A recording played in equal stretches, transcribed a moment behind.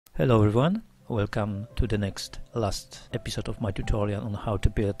Hello everyone, welcome to the last episode of my tutorial on how to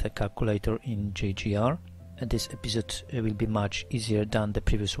build a calculator in JGR. And this episode will be much easier than the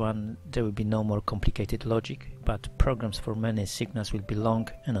previous one. There will be no more complicated logic, but programs for many signals will be long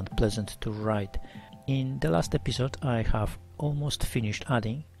and unpleasant to write. In the last episode I have almost finished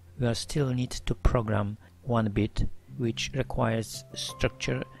adding. We are still need to program one bit, which requires a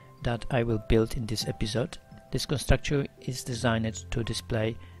structure that I will build in this episode. This constructor is designed to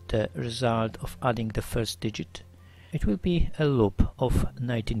display the result of adding the first digit. It will be a loop of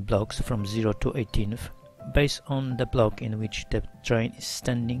 19 blocks from 0 to 18th. Based on the block in which the train is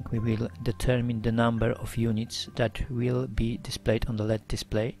standing, we will determine the number of units that will be displayed on the LED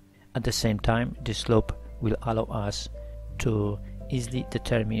display. At the same time, this loop will allow us to easily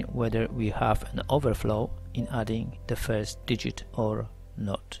determine whether we have an overflow in adding the first digit or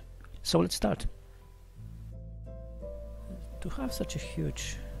not. So let's start. To have such a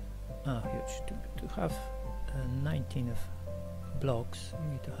to have 19 blocks,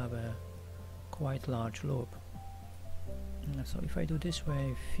 you need to have a quite large loop. So if I do this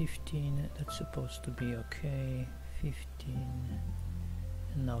way, 15, that's supposed to be okay. 15,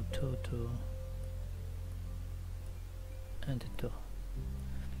 and now 2, 2, and 2.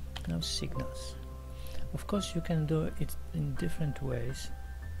 Now signals. Of course, you can do it in different ways.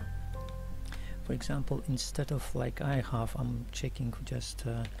 For example, instead of like I'm checking just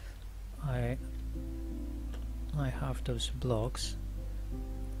I have those blocks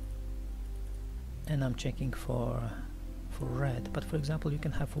and I'm checking for red, but for example you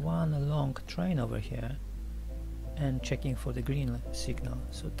can have one long train over here and checking for the green signal.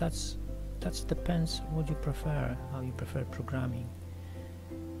 So that's depends what you prefer, how you prefer programming.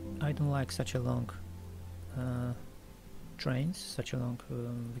 I don't like such a long trains,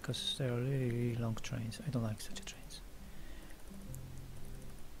 because they are really long trains. I don't like such a trains.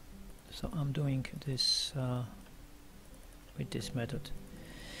 So I'm doing this with this method.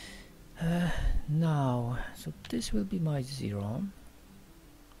 Now, so this will be my 0.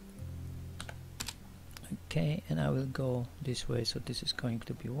 Okay, and I will go this way, so this is going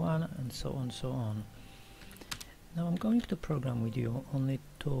to be 1, and so on, so on. Now I'm going to program with you only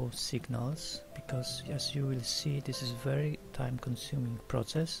 2 signals, because as you will see, this is very time-consuming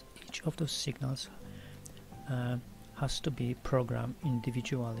process. Each of those signals has to be programmed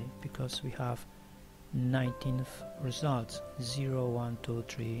individually, because we have 19 results, 0, 1, 2,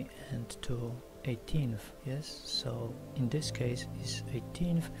 3 and to 18th. Yes, so in this case is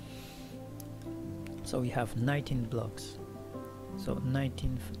 18th, so we have 19 blocks, so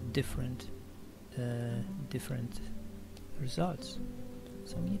 19 different results.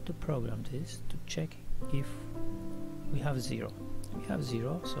 So we need to program this to check if we have 0. We have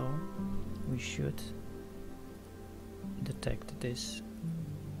 0, so we should detect this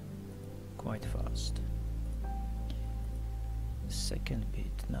quite fast. Second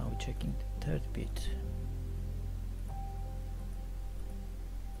bit, now we're checking the third bit.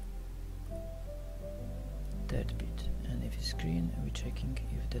 Third bit, and if it's green, we're checking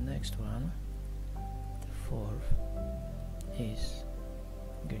if the next one, the fourth, is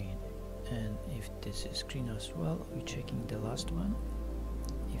green, and if this is green as well, we're checking the last one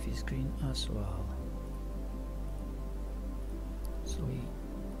if it's green as well. So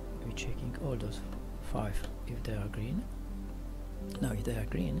we're checking all those 5 if they are green. Now if they are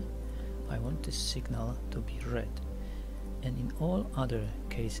green, I want this signal to be red, and in all other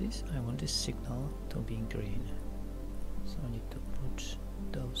cases I want this signal to be green. So I need to put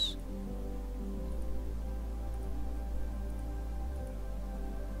those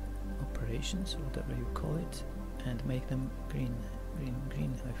operations, or whatever you call it, and make them green.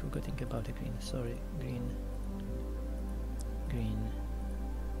 Green, I'm forgetting about the green, sorry, green.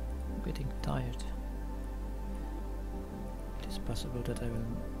 I'm getting tired. It is possible that I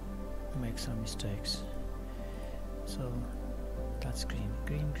will make some mistakes. So that's green,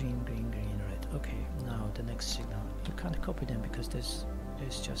 red. Okay, now the next signal. You can't copy them because this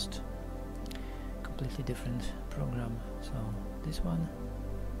is just completely different program. So this one,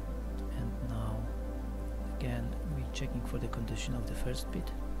 and now again we're checking for the condition of the first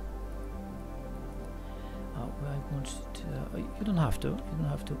bit. I want to, you don't have to.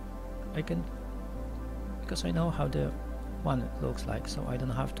 I can, because I know how the one looks like, so I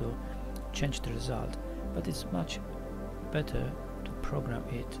don't have to change the result. But it's much better to program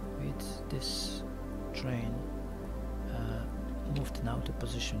it with this train moved now to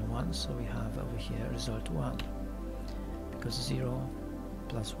position 1. So we have over here result 1, because 0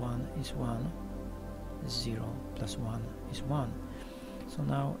 plus 1 is 1, 0 plus 1 is 1. So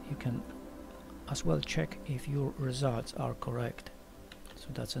now you can as well check if your results are correct. so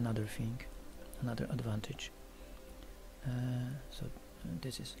that's another thing, another advantage. So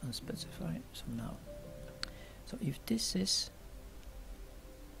this is unspecified. So now, so if the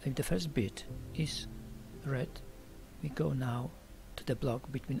first bit is red, we go now to the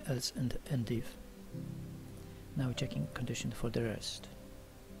block between else and if. Now we're checking condition for the rest.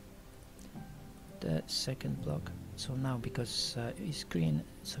 The second block, so now because it's green,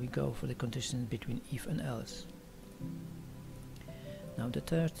 so we go for the condition between if and else. Now the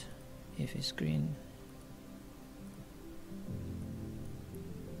third, if it's green,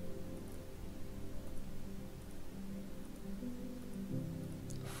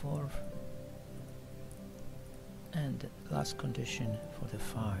 fourth, and the last condition for the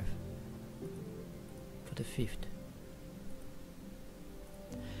fifth.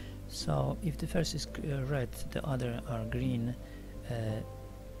 So if the first is red, the other are green,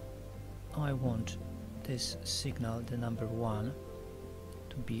 I want this signal, the number 1,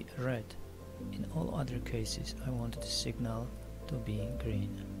 to be red. In all other cases I want the signal to be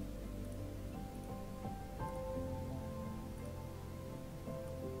green.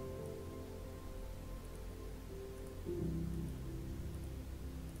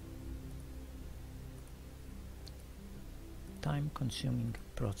 Time-consuming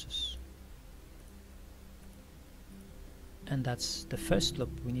process. And that's the first loop.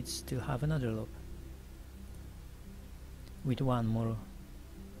 We need to still have another loop with one more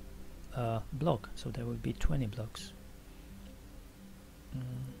block, so there will be 20 blocks.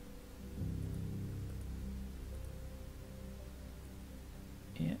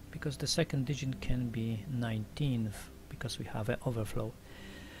 Yeah, because the second digit can be 19th, because we have an overflow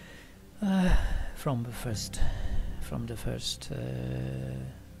from the first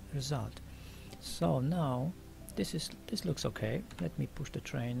result. So now this looks okay. Let me push the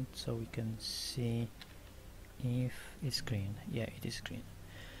train so we can see if it's green. Yeah, it is green.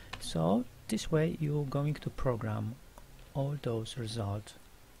 So this way you're going to program all those results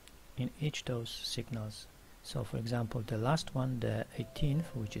in each those signals. So for example, the last one, the 18th,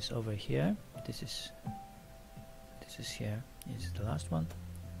 which is over here, this is here, is the last one,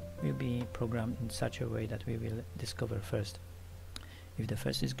 will be programmed in such a way that we will discover first. If the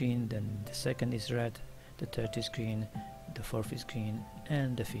first is green, then the second is red, the third is green, the fourth is green,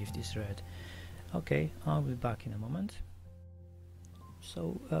 and the fifth is red. Okay, I'll be back in a moment.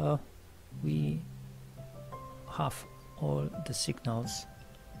 So we have all the signals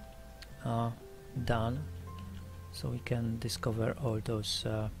done, so we can discover all those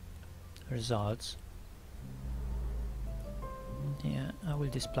results. Yeah, I will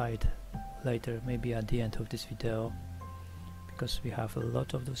display it later, maybe at the end of this video, because we have a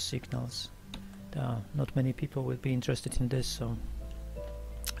lot of those signals. Not many people will be interested in this, so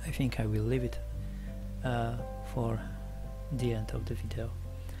I think I will leave it for the end of the video.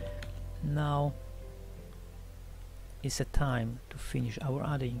 Now is a time to finish our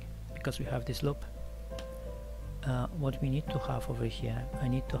adding, because we have this loop. What we need to have over here, I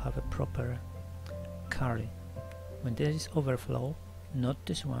need to have a proper carry. When there is overflow, not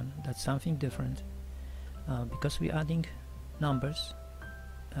this one, that's something different, because we're adding numbers,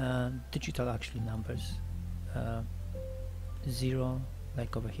 digital actually numbers, 0,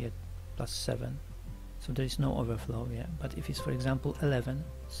 like over here, +7, so there is no overflow. Yeah, but if it's for example 11,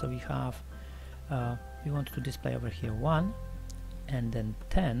 so we have we want to display over here 1 and then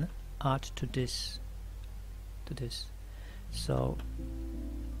 10 add to this so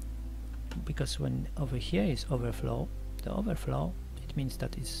because when over here is overflow, the overflow, it means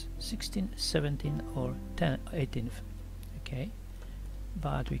that it's 16, 17 or 10, 18th, okay,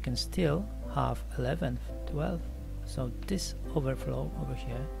 but we can still have 11th, 12th, so this overflow over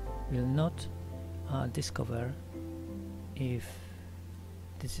here will not discover if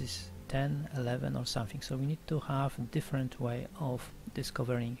this is 10, 11 or something, so we need to have a different way of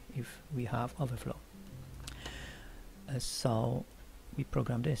discovering if we have overflow. So we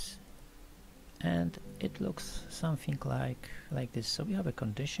program this, and it looks something like this. So we have a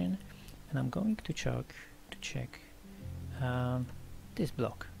condition, and I'm going to check this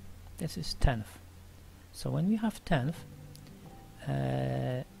block. This is 10th. So when we have 10th,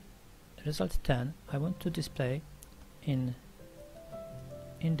 result 10, I want to display in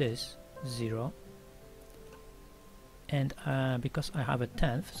this 0, and because I have a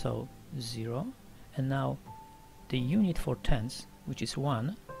 10th, so 0, and now the unit for tenths, which is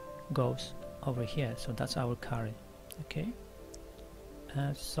 1, goes over here, so that's our carry. Okay,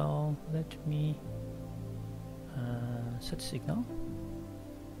 so let me set signal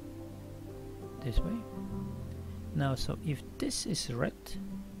this way. Now, so if this is red,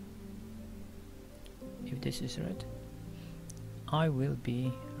 I will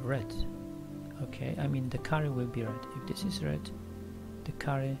be red. Okay, I mean the carry will be red. If this is red, the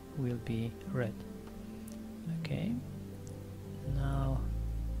carry will be red. Okay, now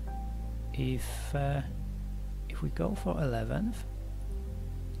if we go for 11th,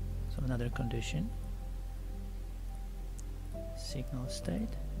 so another condition, signal state.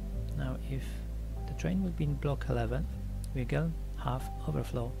 Now if the train will be in block 11, we will have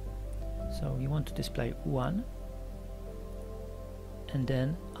overflow. So we want to display 1 and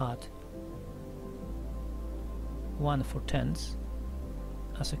then add 1 for tenths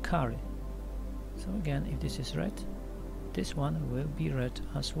as a carry. So again, if this is red, this one will be red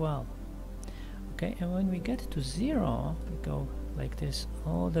as well. Okay, and when we get to 0, we go like this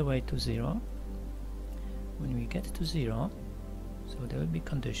all the way to 0. When we get to 0, so there will be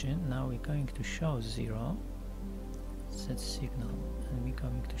condition. Now we're going to show 0, set signal, and we're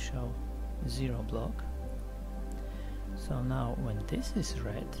going to show 0 block. So now when this is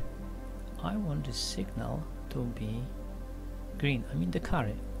red, I want this signal to be green. I mean the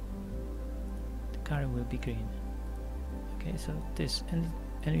carry. The carry will be green. Okay, so this, and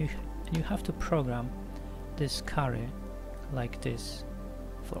you have to program this carry like this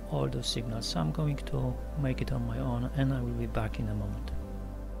for all those signals. So I'm going to make it on my own, and I will be back in a moment.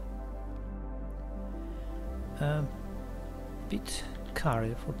 Bit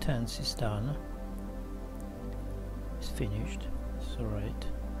carry for tenths is done. It's finished. It's alright.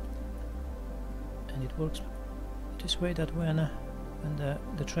 And it works this way that when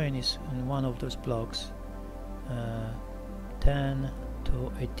the train is in one of those blocks, 10 to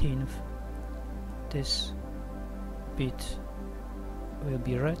 18th, this bit will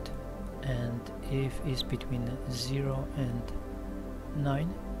be red, and if it's between 0 and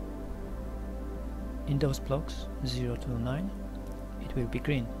 9, in those blocks 0 to 9, it will be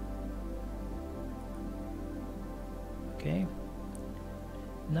green. Okay,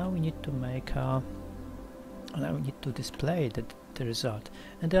 now we need to make now we need to display the result,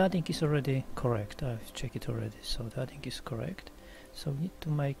 and the adding is already correct. I've checked it already, so the adding is correct. So we need to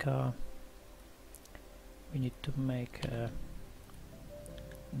make a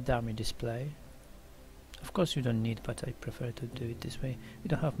dummy display. Of course you don't need, but I prefer to do it this way. We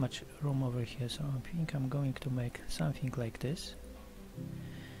don't have much room over here, so I think I'm going to make something like this.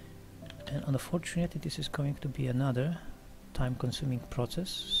 And unfortunately this is going to be another time-consuming process,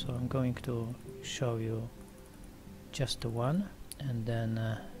 so I'm going to show you just the one, and then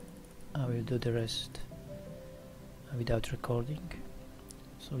I will do the rest without recording,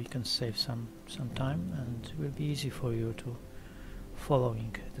 so you can save some time, and it will be easy for you to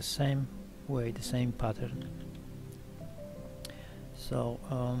following the same way, the same pattern. So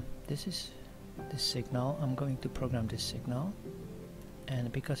this is the signal. I'm going to program this signal,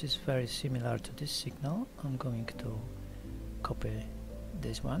 and because it's very similar to this signal, I'm going to copy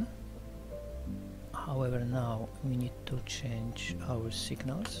this one. However, now we need to change our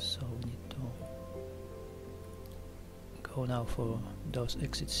signals, so we need to go now for those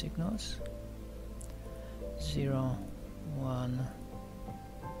exit signals. 0, 1,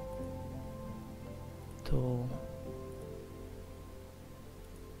 2,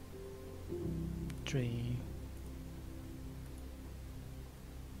 3,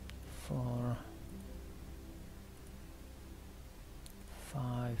 4,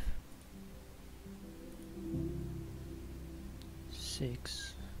 5,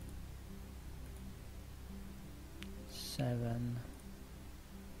 6, 7,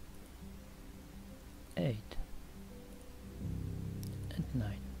 8, and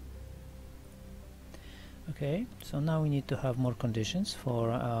 9. Okay, so now we need to have more conditions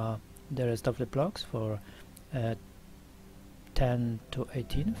for the rest of the blocks, for 10 to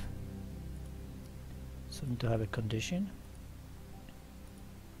 18th. So we need to have a condition.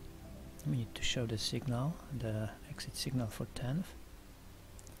 We need to show the signal, the exit signal for 10th.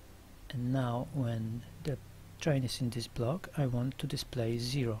 And now when the train is in this block, I want to display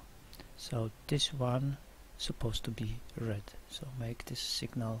 0. So this one is supposed to be red. So make this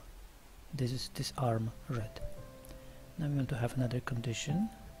signal, this arm red. Now we want to have another condition,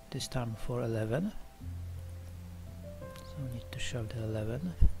 this time for 11. So we need to show the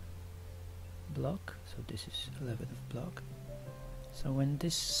 11th block. So this is 11th block. So when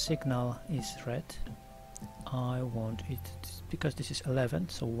this signal is red, I want it, because this is 11,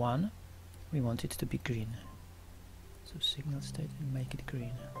 so 1, we want it to be green. So signal state and make it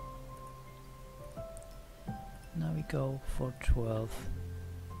green. Now we go for 12.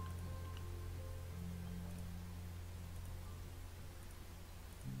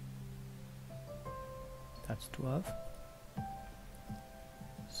 That's 12.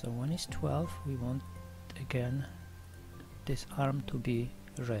 So when it's 12, we want again this arm to be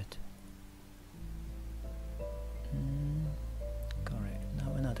red. Correct.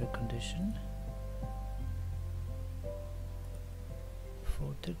 Now another condition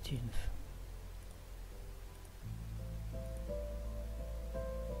for 13th.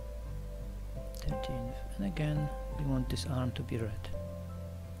 And again we want this arm to be red.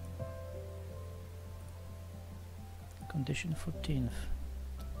 Condition 14th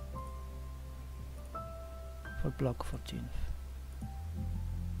for block 14th.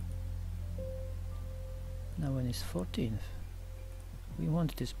 Now when it's 14th, we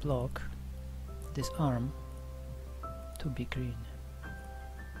want this block, this arm, to be green,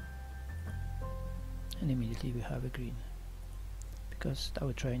 and immediately we have a green because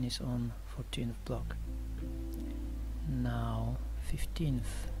our train is on 14th block. Now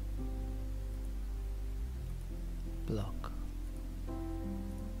 15th block.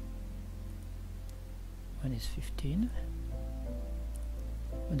 When it's 15,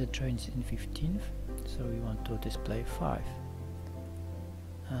 when the train is in 15th, so we want to display 5.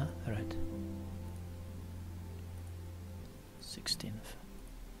 Red. 16th.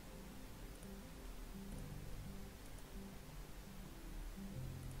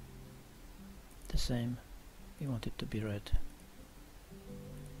 The same, we want it to be red.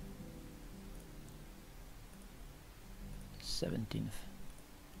 17th.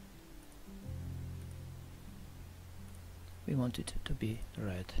 We want it to be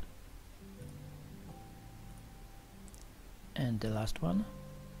red. And the last one,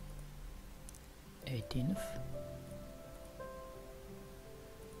 18th.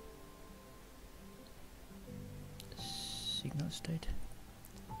 Signal state.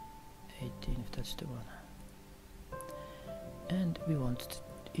 18th, that's the one. And we want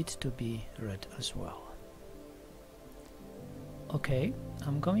it to be red as well. Okay,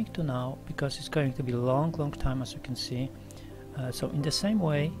 I'm going to now, because it's going to be a long time as you can see, so in the same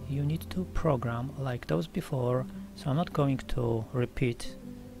way you need to program like those before, so I'm not going to repeat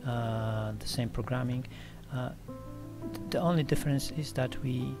the same programming. The only difference is that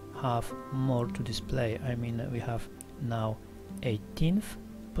we have more to display. I mean, we have now 18th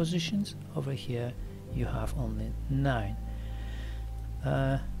positions. Over here you have only 9.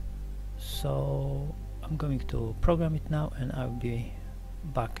 So I'm going to program it now and I'll be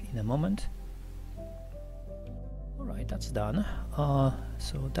back in a moment. Alright, that's done.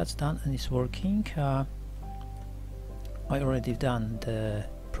 So that's done and it's working. I already done the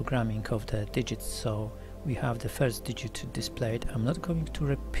programming of the digits, so we have the first digit displayed. I'm not going to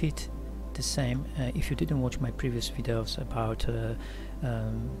repeat the same. If you didn't watch my previous videos about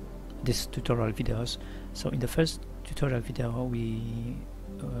this tutorial videos, so in the first tutorial video we've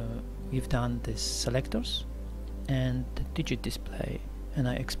done the selectors and the digit display, and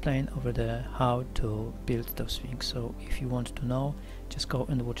I explained over there how to build those things. So if you want to know, just go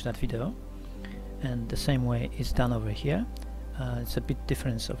and watch that video. And the same way is done over here. It's a bit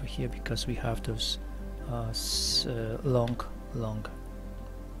different over here because we have those long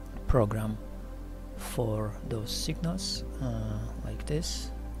program for those signals like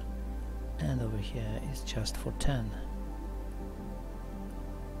this, and over here is just for 10.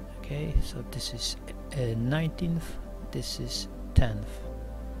 Okay, so this is 19th, this is 10th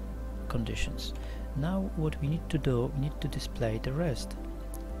conditions. Now what we need to do, we need to display the rest.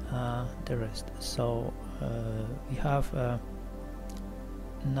 So we have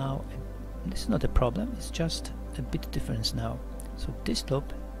now, this is not a problem, it's just a bit difference now. So this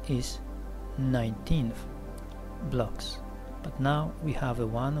loop is 19th blocks, but now we have a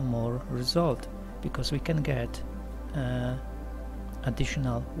one more result because we can get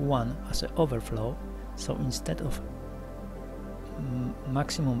additional 1 as an overflow. So instead of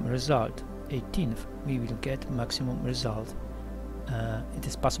maximum result 18th, we will get maximum result. It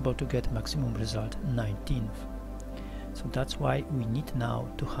is possible to get maximum result 19th. So that's why we need now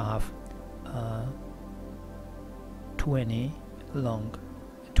to have 20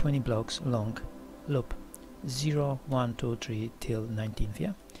 blocks long loop, 0, 1, 2, 3 till 19th.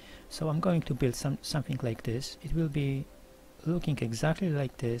 Yeah. So I'm going to build something like this. It will be looking exactly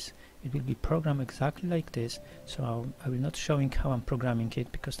like this. It will be programmed exactly like this. So I will not showing how I'm programming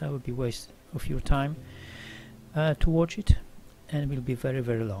it because that would be waste of your time to watch it, and will be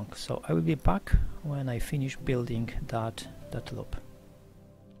very long. So I will be back when I finish building that loop.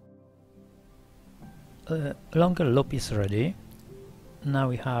 Longer loop is ready. Now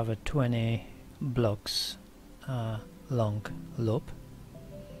we have a 20 blocks long loop,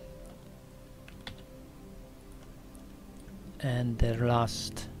 and the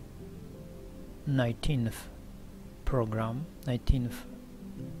last 19th program, 19th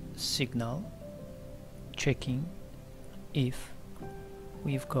signal checking if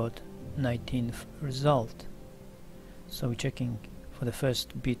we've got 19th result. So we're checking for the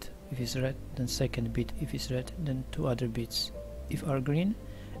first bit if it's red, then second bit if it's red, then two other bits if are green,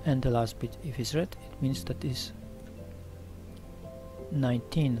 and the last bit if it's red. It means that is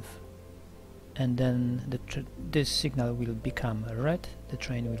 19th, and then this signal will become red, the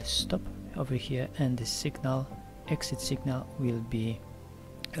train will stop over here, and the signal, exit signal, will be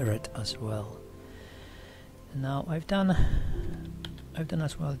red as well. Now I've done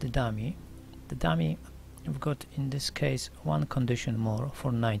as well the dummy. The dummy, we've got in this case one condition more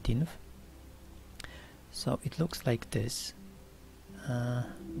for 19th, so it looks like this.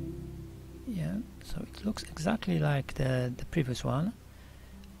 Yeah, so it looks exactly like the previous one,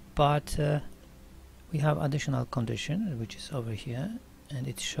 but we have additional condition which is over here, and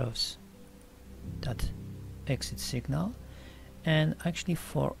it shows that exit signal, and actually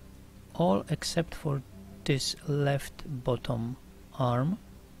for all except for this left bottom arm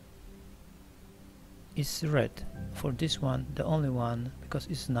is red. For this one, the only one, because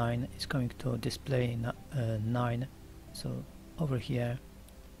it's 9, is going to display 9, so over here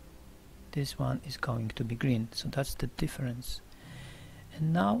this one is going to be green, so that's the difference.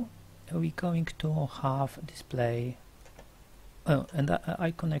 And now we're going to have display. Oh, and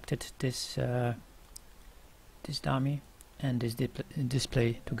I connected this this dummy and this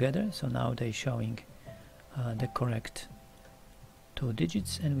display together, so now they're showing the correct 2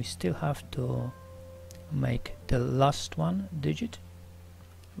 digits, and we still have to make the last one digit,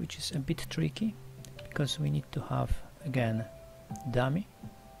 which is a bit tricky because we need to have again dummy,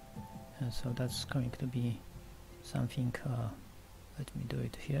 and so that's going to be something. Let me do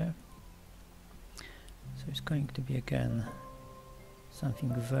it here. So it's going to be again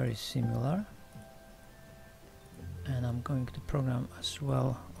something very similar, and I'm going to program as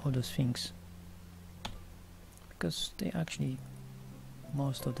well all those things because they actually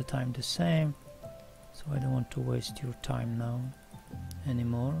most of the time the same, so I don't want to waste your time now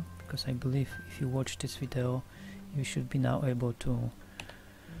anymore, because I believe if you watch this video you should be now able to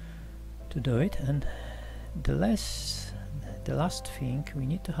do it. And the last thing, we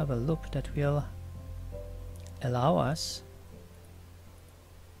need to have a loop that will allow us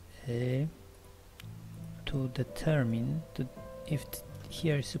to determine if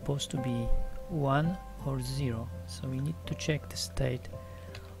here is supposed to be 1 or 0. So we need to check the state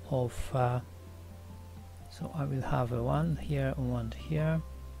of so I will have a 1 here, 1 here,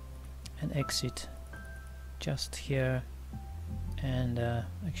 and exit just here, and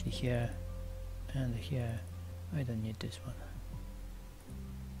actually here and here. I don't need this one.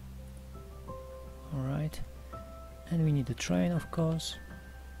 Alright, and we need a train, of course.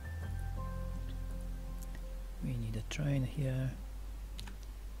 We need a train here.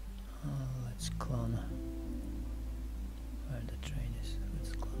 Let's clone where the train is.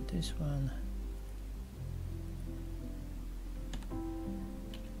 Let's clone this one.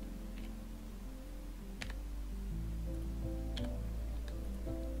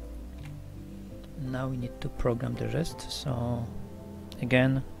 Now we need to program the rest, so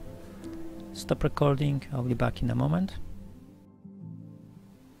again stop recording, I'll be back in a moment.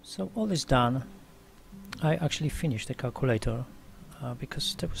 So all is done. I actually finished the calculator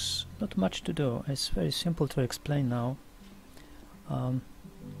because there was not much to do. It's very simple to explain now.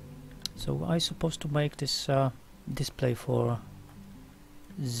 So I'm supposed to make this display for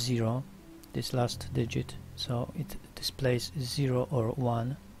 0, this last digit, so it displays 0 or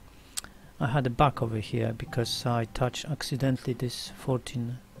 1. I had a bug over here because I touched accidentally this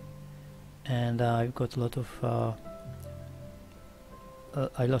 14, and I've got a lot of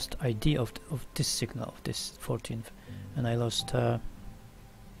I lost ID of this signal, of this 14th, and I lost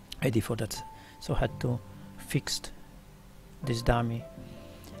ID for that, so I had to fix this dummy.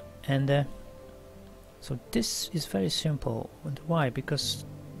 And so this is very simple. And why? Because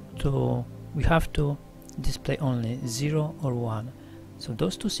we have to display only 0 or 1. So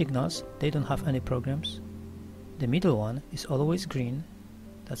those two signals, they don't have any programs. The middle one is always green,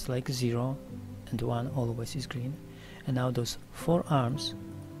 that's like 0, and 1 always is green. And now those 4 arms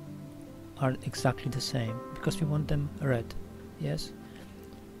are exactly the same because we want them red. Yes,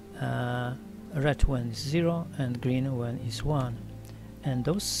 red when is 0 and green when is 1. And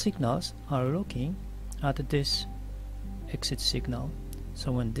those signals are looking at this exit signal.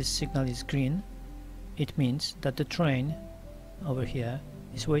 So when this signal is green, it means that the train over here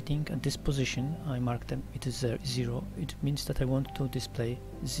is waiting at this position. I marked them, it is 0. It means that I want to display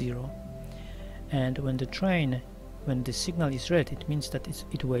 0. And when the signal is red, it means that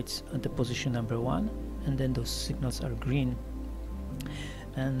it waits at the position number 1, and then those signals are green.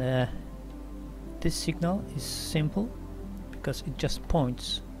 And this signal is simple, because it just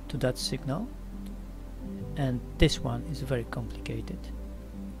points to that signal, and this one is very complicated.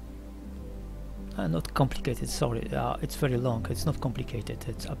 Not complicated, sorry, it's very long. It's not complicated,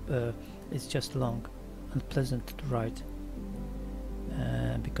 it's just long, unpleasant to write,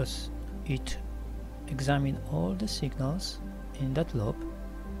 because it examines all the signals in that loop,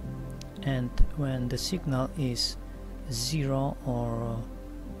 and when the signal is 0 or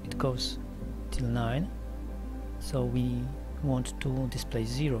it goes till 9, so we want to display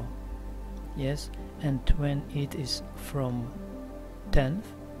 0, yes, and when it is from 10th,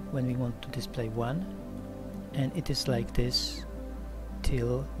 when we want to display 1, and it is like this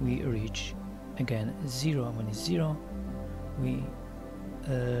till we reach again 0. When it's 0, we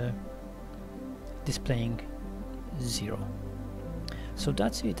displaying 0. So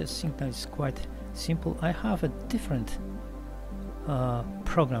that's it. I think that is quite simple. I have a different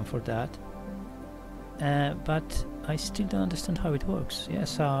program for that, but I still don't understand how it works.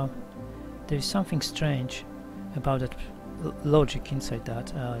 Yes, there is something strange about that logic inside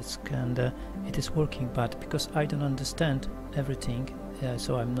that, and it is working, but because I don't understand everything,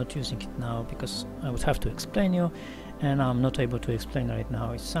 so I'm not using it now, because I would have to explain you, and I'm not able to explain right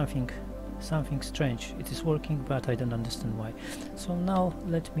now. It's something strange. It is working, but I don't understand why. So now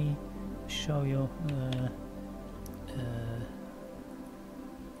let me show you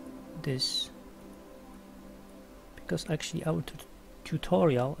this, because actually our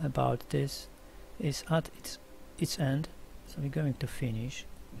tutorial about this is at its end, so we're going to finish.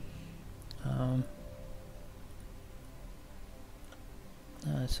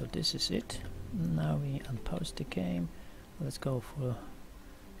 So this is it. Now we unpause the game. Let's go for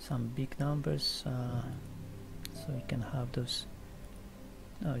some big numbers, so we can have those.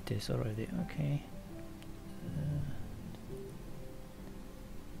 Oh, it is already okay.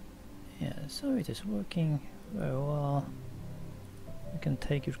 Yeah, so it is working very well. You can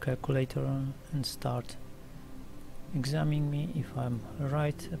take your calculator and start examining me if I'm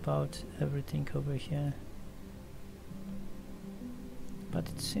right about everything over here, but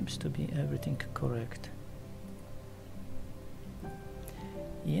it seems to be everything correct.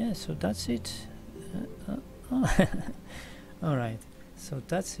 Yeah, so that's it. Alright, so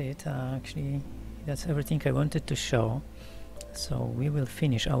that's it. Actually, that's everything I wanted to show. So we will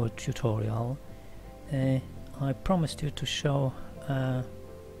finish our tutorial. I promised you to show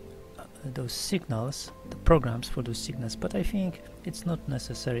those signals, the programs for those signals, but I think it's not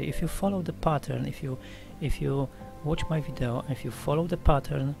necessary. If you follow the pattern, if you watch my video, if you follow the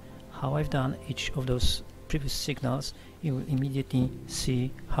pattern how I've done each of those previous signals, you will immediately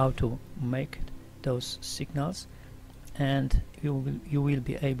see how to make those signals, and you will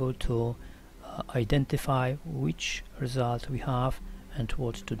be able to identify which result we have and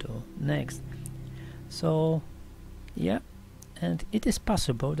what to do next. So yeah, and it is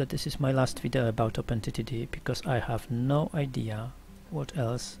possible that this is my last video about OpenTTD, because I have no idea what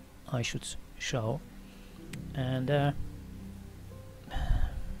else I should show. And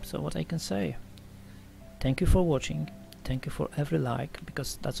so what I can say, thank you for watching, thank you for every like,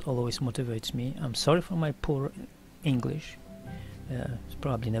 because that's always motivates me. I'm sorry for my poor English,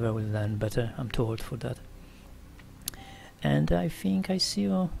 probably never will learn better, I'm too old for that. And I think I see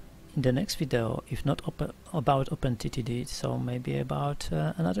you in the next video, if not about OpenTTD, so maybe about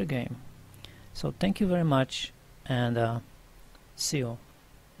another game. So thank you very much, and see you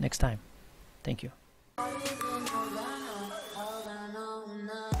next time. Thank you.